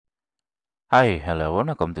Hi, hello,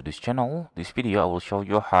 welcome to this channel. This video I will show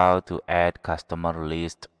you how to add customer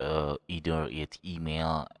list, either it's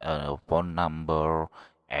email, phone number,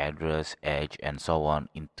 address, age, and so on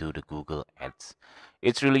into the Google Ads.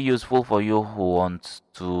 It's really useful for you who wants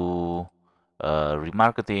to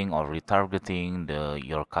remarketing or retargeting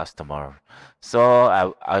your customer. So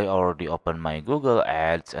I already opened my Google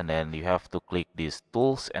Ads, and then you have to click these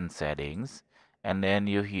tools and settings, and then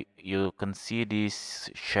you can see this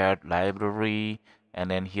shared library, and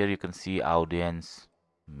then here you can see audience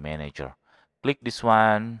manager. Click this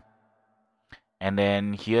one, and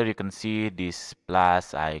then here you can see this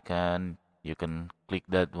plus icon. You can click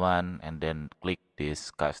that one and then click this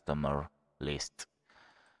customer list,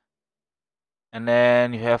 and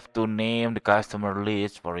then you have to name the customer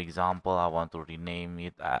list. For example, I want to rename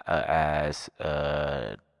it as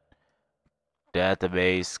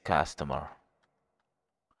database customer,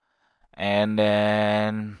 and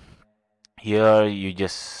then here you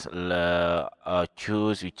just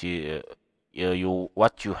choose which you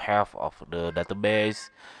what you have of the database.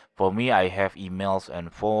 For me, I have emails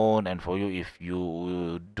and phone, and for you, if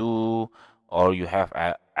you do or you have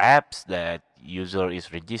apps that user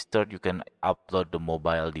is registered, you can upload the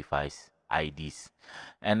mobile device IDs.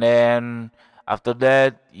 And then after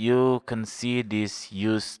that, you can see this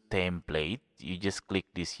use template. You just click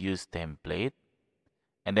this use template,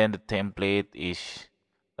 and then the template is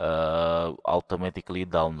automatically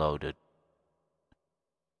downloaded.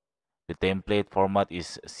 The template format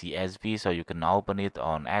is CSV, so you can open it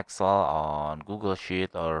on Excel, on Google Sheet,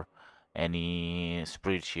 or any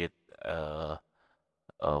spreadsheet uh,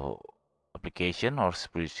 uh, application or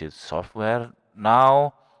spreadsheet software.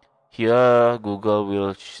 Now here Google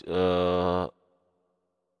will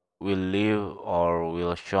leave or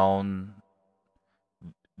will show.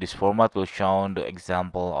 This format will show the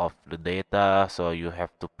example of the data, so you have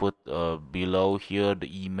to put below here the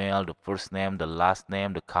email, the first name, the last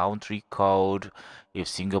name, the country code. If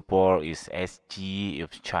Singapore is SG,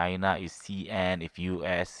 if China is CN, if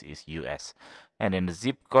US is US. And then the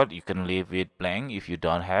zip code, you can leave it blank if you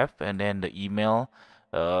don't have. And then the email,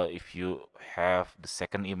 if you have the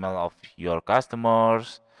second email of your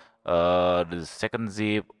customers, the second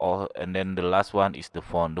zip, or and then the last one is the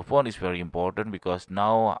phone. The phone is very important because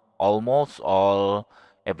now almost all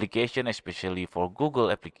application, especially for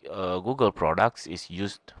Google products, is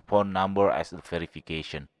used phone number as the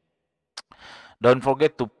verification. Don't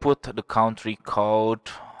forget to put the country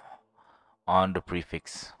code on the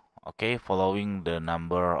prefix, okay, following the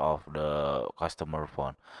number of the customer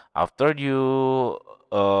phone. After you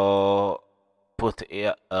put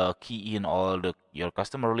a key in all the your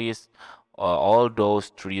customer list, all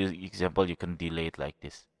those three example you can delete like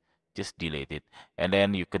this. Just delete it, and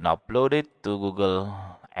then you can upload it to Google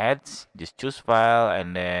Ads. Just choose file,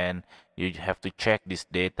 and then you have to check this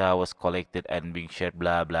data was collected and being shared,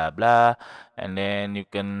 blah blah blah. And then you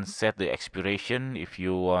can set the expiration if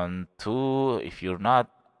you want to. If you're not,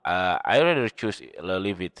 I rather choose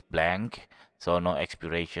leave it blank, so no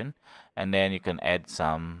expiration. And then you can add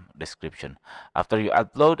some description. After you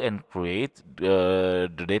upload and create,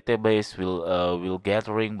 the database will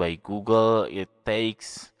gathering by Google. It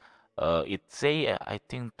takes it say I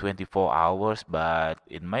think 24 hours, but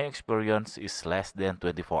in my experience it's less than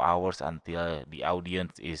 24 hours until the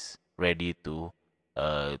audience is ready to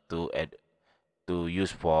add to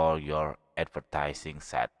use for your advertising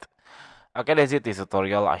set. Okay, that's it. This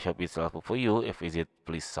tutorial. I hope it's helpful for you. If it is,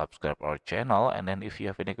 please subscribe our channel. And then if you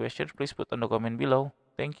have any questions, please put on the comment below.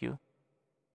 Thank you.